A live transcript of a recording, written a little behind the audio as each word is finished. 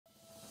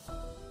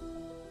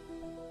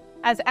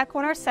As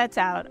Equinor sets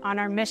out on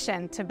our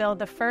mission to build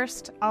the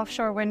first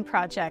offshore wind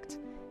project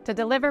to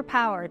deliver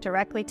power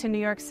directly to New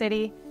York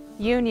City,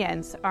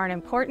 unions are an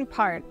important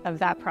part of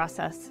that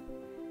process.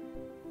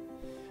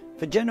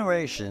 For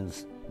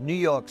generations, New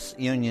York's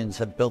unions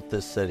have built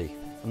this city.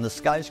 From the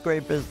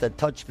skyscrapers that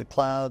touch the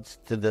clouds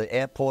to the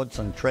airports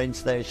and train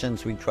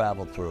stations we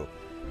travel through.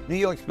 New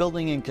York's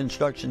building and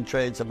construction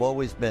trades have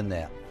always been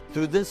there.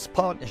 Through this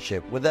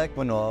partnership with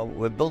Equinor,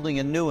 we're building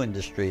a new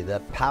industry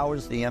that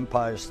powers the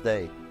Empire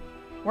State.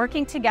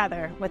 Working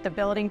together with the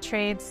building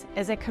trades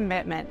is a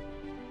commitment.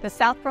 The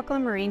South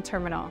Brooklyn Marine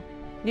Terminal,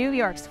 New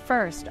York's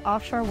first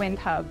offshore wind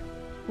hub,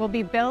 will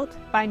be built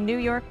by New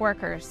York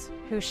workers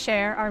who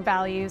share our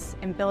values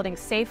in building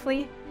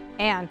safely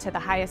and to the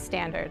highest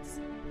standards.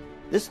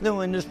 This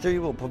new industry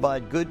will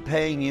provide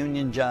good-paying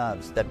union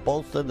jobs that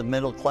bolster the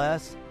middle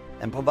class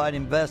and provide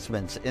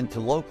investments into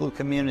local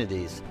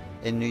communities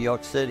in New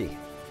York City.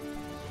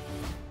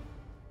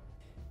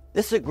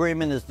 This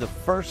agreement is the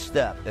first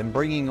step in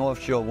bringing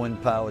offshore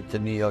wind power to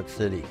New York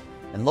City,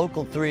 and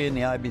Local 3 and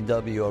the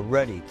IBEW are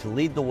ready to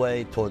lead the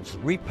way towards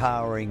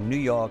repowering New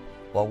York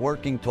while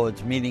working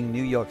towards meeting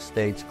New York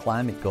State's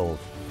climate goals.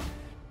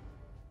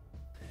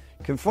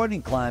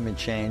 Confronting climate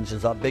change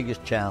is our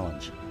biggest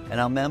challenge, and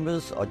our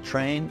members are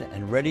trained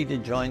and ready to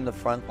join the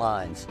front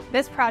lines.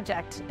 This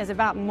project is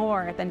about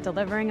more than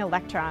delivering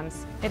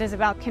electrons. It is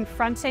about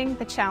confronting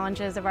the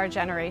challenges of our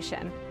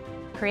generation,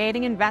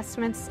 creating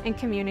investments in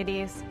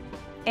communities,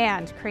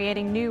 and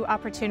creating new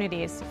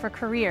opportunities for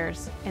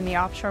careers in the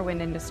offshore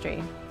wind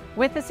industry.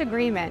 With this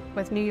agreement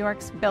with New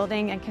York's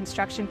building and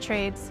construction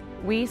trades,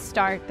 we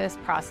start this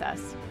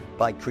process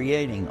by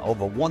creating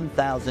over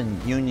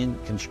 1,000 union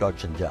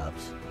construction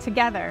jobs.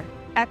 Together,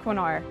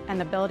 Equinor and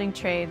the building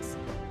trades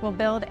will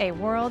build a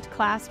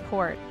world-class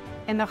port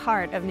in the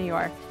heart of New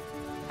York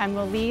and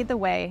will lead the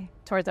way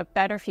towards a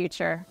better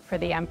future for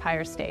the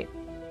Empire State.